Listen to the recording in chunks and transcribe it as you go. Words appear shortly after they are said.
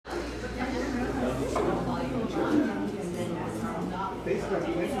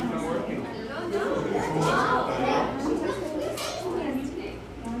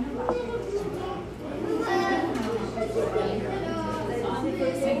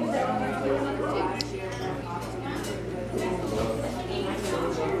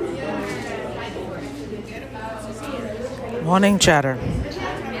Morning chatter.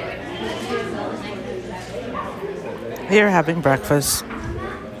 Here having breakfast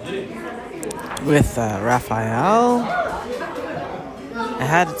with Raphael. I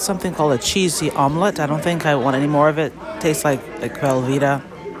had something called a cheesy omelet. I don't think I want any more of it. Tastes like Velveeta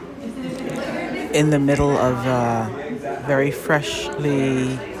in the middle of very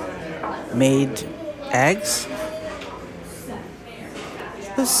freshly made eggs.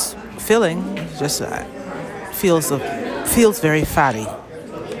 This filling just feels very fatty,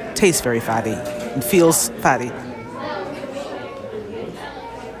 tastes very fatty, and feels fatty.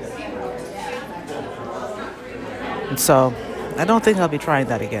 And so I don't think I'll be trying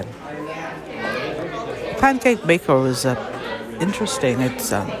that again. Pancake maker was interesting. It's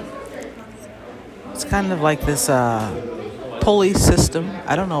kind of like this pulley system.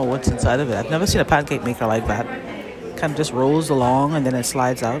 I don't know what's inside of it. I've never seen a pancake maker like that. Kind of just rolls along and then it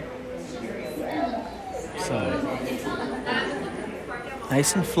slides out. So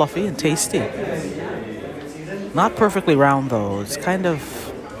nice and fluffy and tasty. Not perfectly round though. It's kind of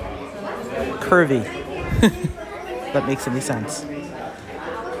curvy. If that makes any sense.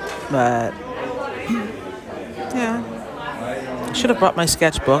 But yeah, I should have brought my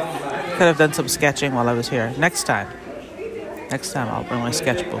sketchbook. Could have done some sketching while I was here. Next time I'll bring my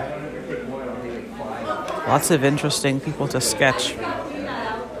sketchbook. Lots of interesting people to sketch.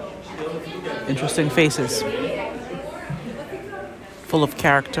 Interesting faces. Full of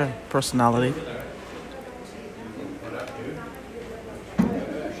character, personality.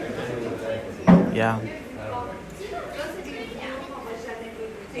 Yeah.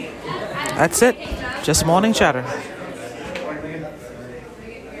 That's it. Just morning chatter.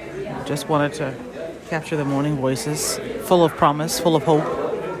 Just wanted to capture the morning voices. Full of promise, full of hope.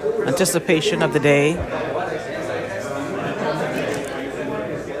 Anticipation of the day.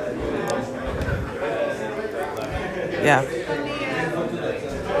 Yeah.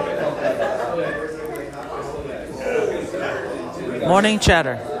 Morning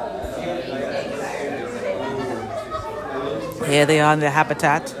chatter. Here they are in their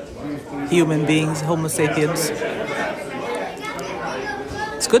habitat. Human beings, Homo sapiens.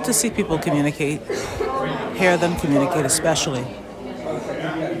 It's good to see people communicate. Hear them communicate especially.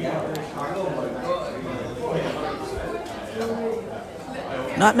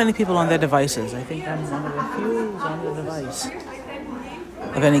 Not many people on their devices. I think I'm one of the few who's on the device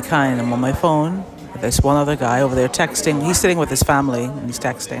of any kind. I'm on my phone. There's one other guy over there texting. He's sitting with his family and he's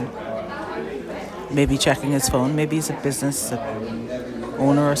texting. Maybe checking his phone. Maybe he's a business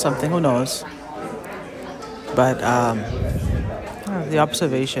owner or something. Who knows? But the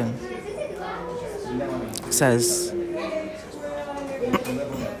observation says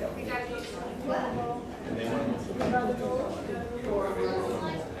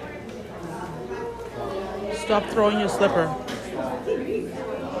stop throwing your slipper.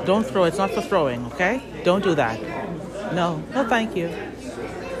 Don't throw. It's not for throwing, okay? Don't do that. No, thank you.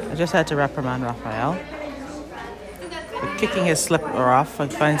 I just had to reprimand Raphael for kicking his slipper off. I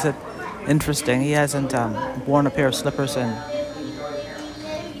find it interesting. He hasn't worn a pair of slippers in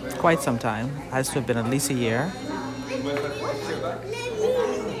quite some time. Has to have been at least a year.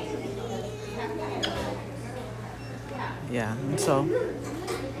 Yeah, and so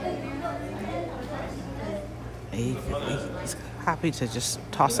he's happy to just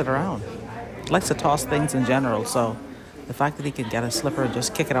toss it around. He likes to toss things in general, so the fact that he can get a slipper and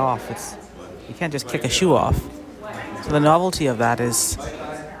just kick it off, you can't just kick a shoe off. So the novelty of that is,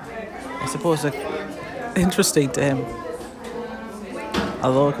 I suppose, interesting to him.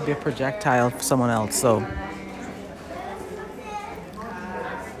 Although it could be a projectile for someone else, so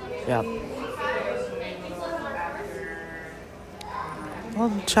yeah. Well,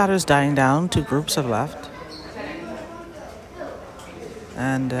 the chatter's dying down. 2 groups have left.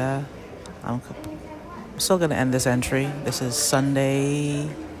 And I'm still going to end this entry. This is Sunday,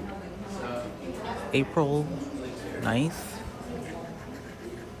 April 9th,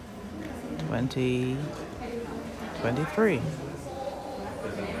 2023.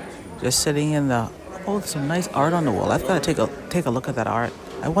 Just sitting in the... Oh, some nice art on the wall. I've got to take a look at that art.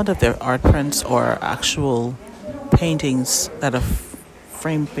 I wonder if they're art prints or actual paintings that are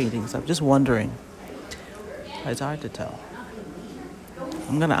framed paintings. I'm just wondering. It's hard to tell.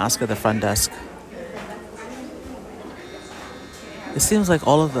 I'm going to ask at the front desk. It seems like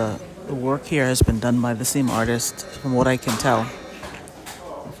all of the work here has been done by the same artist, from what I can tell.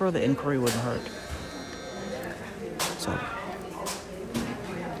 further inquiry wouldn't hurt. So,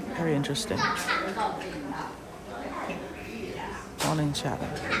 very interesting. Morning chatter.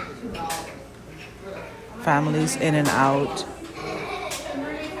 Families in and out.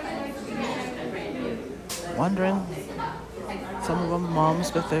 Wondering. Some of them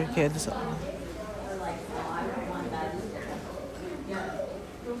moms with their kids.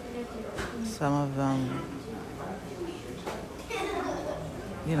 Some of them,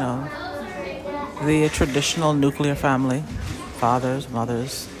 you know, the traditional nuclear family. Fathers,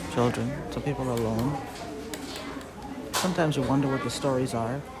 mothers, children. Some people are alone. Sometimes you wonder what the stories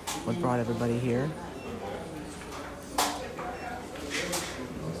are. What brought everybody here.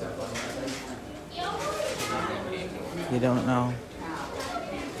 You don't know.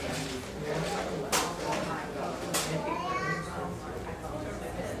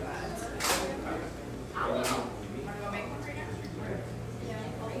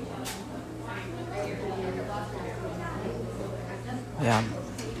 Yeah.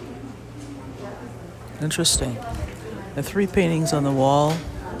 Interesting. The 3 paintings on the wall,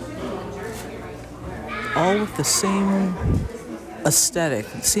 all with the same aesthetic,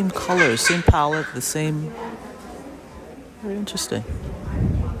 same colors, same palette, the same. Very interesting.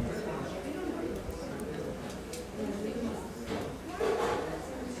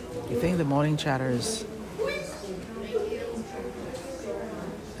 You think the morning chatter is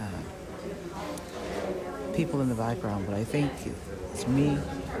people in the background, but I think it's me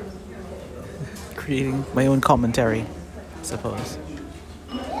creating my own commentary, I suppose.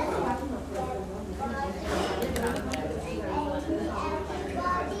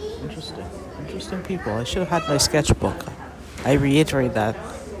 Interesting people. I should have had my sketchbook. I reiterate that.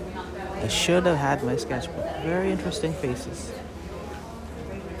 I should have had my sketchbook. Very interesting faces.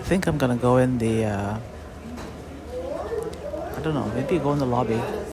 I think I'm gonna go in the, I don't know, maybe go in the lobby.